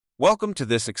Welcome to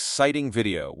this exciting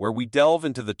video where we delve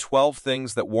into the 12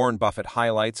 things that Warren Buffett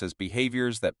highlights as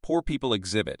behaviors that poor people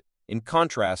exhibit, in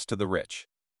contrast to the rich.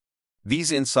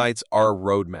 These insights are a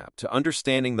roadmap to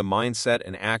understanding the mindset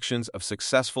and actions of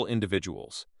successful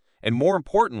individuals, and more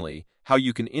importantly, how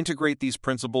you can integrate these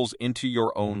principles into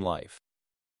your own life.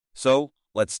 So,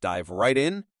 let's dive right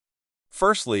in.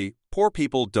 Firstly, poor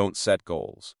people don't set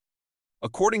goals.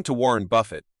 According to Warren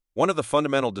Buffett, one of the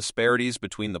fundamental disparities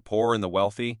between the poor and the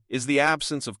wealthy is the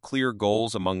absence of clear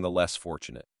goals among the less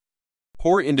fortunate.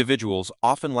 Poor individuals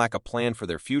often lack a plan for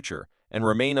their future and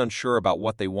remain unsure about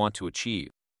what they want to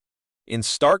achieve. In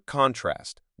stark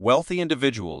contrast, wealthy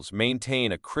individuals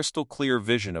maintain a crystal-clear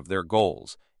vision of their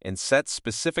goals and set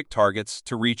specific targets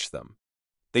to reach them.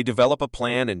 They develop a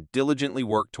plan and diligently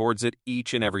work towards it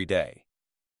each and every day.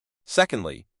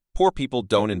 Secondly, poor people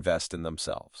don't invest in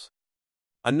themselves.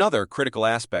 Another critical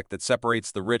aspect that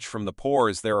separates the rich from the poor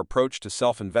is their approach to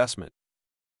self-investment.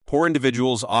 Poor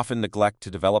individuals often neglect to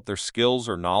develop their skills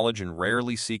or knowledge and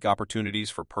rarely seek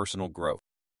opportunities for personal growth.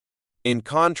 In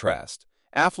contrast,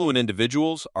 affluent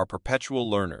individuals are perpetual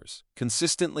learners,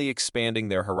 consistently expanding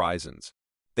their horizons.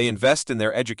 They invest in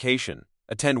their education,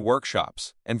 attend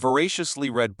workshops, and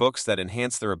voraciously read books that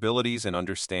enhance their abilities and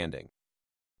understanding.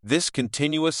 This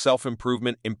continuous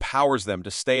self-improvement empowers them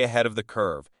to stay ahead of the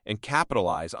curve and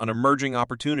capitalize on emerging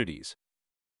opportunities.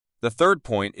 The third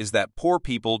point is that poor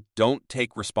people don't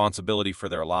take responsibility for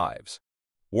their lives.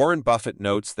 Warren Buffett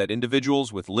notes that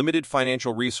individuals with limited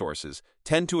financial resources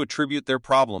tend to attribute their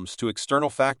problems to external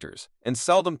factors and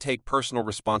seldom take personal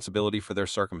responsibility for their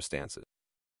circumstances.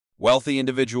 Wealthy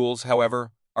individuals, however,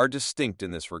 are distinct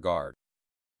in this regard.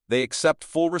 They accept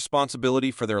full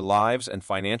responsibility for their lives and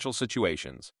financial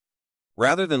situations.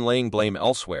 Rather than laying blame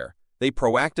elsewhere, they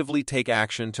proactively take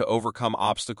action to overcome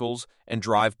obstacles and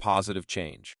drive positive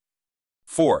change.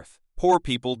 Fourth, poor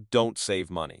people don't save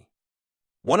money.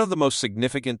 One of the most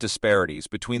significant disparities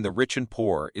between the rich and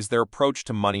poor is their approach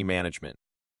to money management.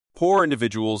 Poor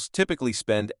individuals typically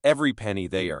spend every penny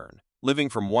they earn, living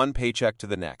from one paycheck to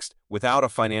the next, without a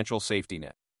financial safety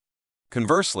net.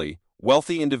 Conversely,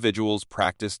 wealthy individuals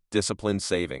practice disciplined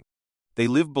saving. They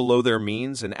live below their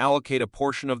means and allocate a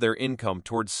portion of their income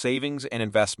towards savings and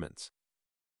investments.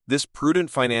 This prudent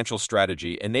financial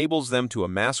strategy enables them to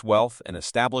amass wealth and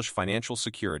establish financial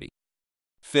security.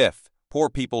 Fifth, poor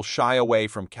people shy away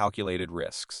from calculated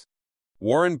risks.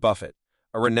 Warren Buffett,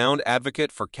 a renowned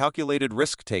advocate for calculated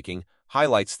risk-taking,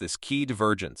 highlights this key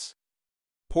divergence.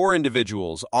 Poor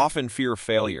individuals often fear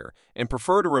failure and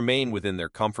prefer to remain within their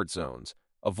comfort zones,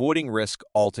 avoiding risk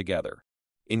altogether.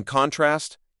 In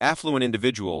contrast, affluent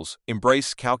individuals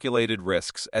embrace calculated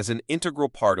risks as an integral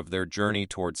part of their journey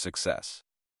towards success.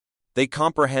 They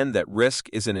comprehend that risk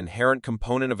is an inherent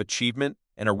component of achievement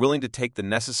and are willing to take the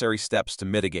necessary steps to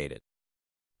mitigate it.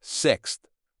 Sixth,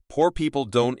 poor people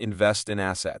don't invest in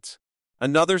assets.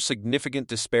 Another significant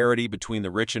disparity between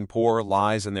the rich and poor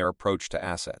lies in their approach to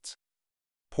assets.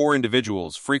 Poor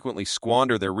individuals frequently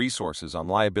squander their resources on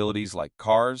liabilities like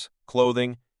cars,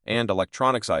 clothing, and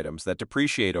electronics items that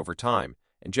depreciate over time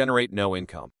and generate no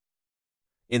income.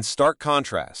 In stark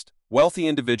contrast, wealthy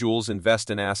individuals invest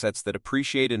in assets that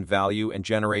appreciate in value and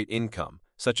generate income,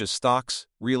 such as stocks,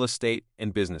 real estate,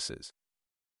 and businesses.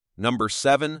 Number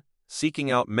 7.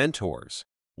 Seeking out mentors.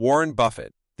 Warren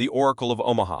Buffett, the Oracle of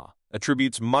Omaha,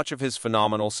 attributes much of his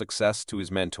phenomenal success to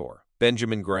his mentor,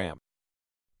 Benjamin Graham.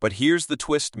 But here's the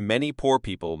twist: many poor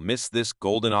people miss this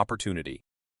golden opportunity.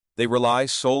 They rely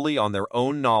solely on their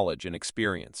own knowledge and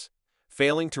experience,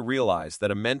 failing to realize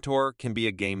that a mentor can be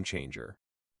a game changer.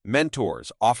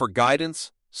 Mentors offer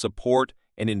guidance, support,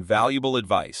 and invaluable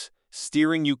advice,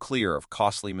 steering you clear of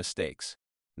costly mistakes.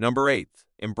 Number 8.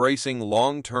 Embracing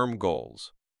long-term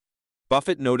goals.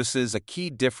 Buffett notices a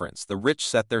key difference: the rich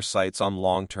set their sights on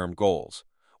long-term goals,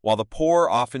 while the poor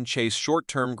often chase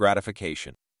short-term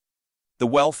gratification. The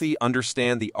wealthy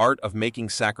understand the art of making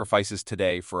sacrifices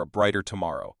today for a brighter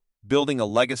tomorrow, building a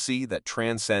legacy that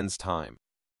transcends time.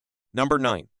 Number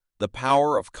 9. The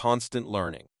power of constant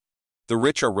learning. The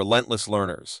rich are relentless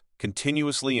learners,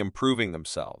 continuously improving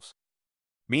themselves.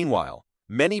 Meanwhile,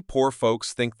 many poor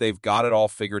folks think they've got it all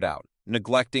figured out,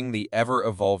 neglecting the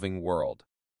ever-evolving world.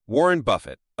 Warren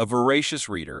Buffett, a voracious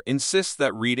reader, insists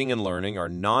that reading and learning are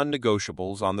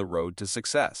non-negotiables on the road to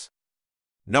success.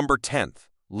 Number 10.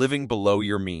 Living below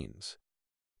your means.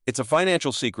 It's a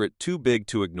financial secret too big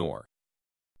to ignore.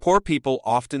 Poor people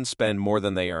often spend more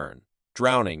than they earn,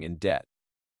 drowning in debt.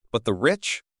 But the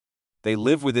rich? They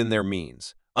live within their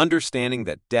means, understanding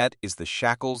that debt is the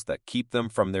shackles that keep them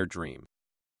from their dream.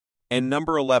 And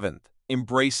number 11,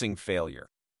 embracing failure.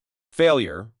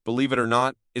 Failure, believe it or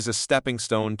not, is a stepping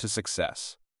stone to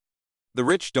success. The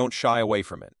rich don't shy away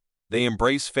from it. They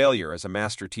embrace failure as a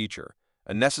master teacher,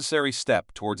 a necessary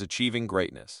step towards achieving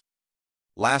greatness.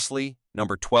 Lastly,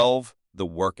 number 12, the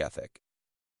work ethic.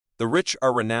 The rich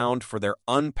are renowned for their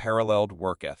unparalleled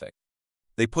work ethic.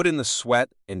 They put in the sweat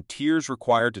and tears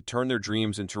required to turn their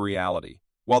dreams into reality,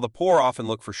 while the poor often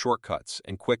look for shortcuts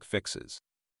and quick fixes.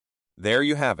 There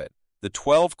you have it, the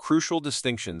 12 crucial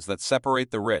distinctions that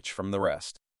separate the rich from the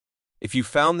rest. If you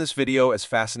found this video as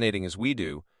fascinating as we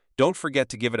do, don't forget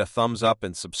to give it a thumbs up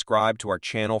and subscribe to our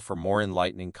channel for more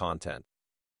enlightening content.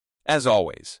 As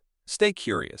always, stay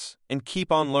curious and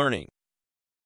keep on learning.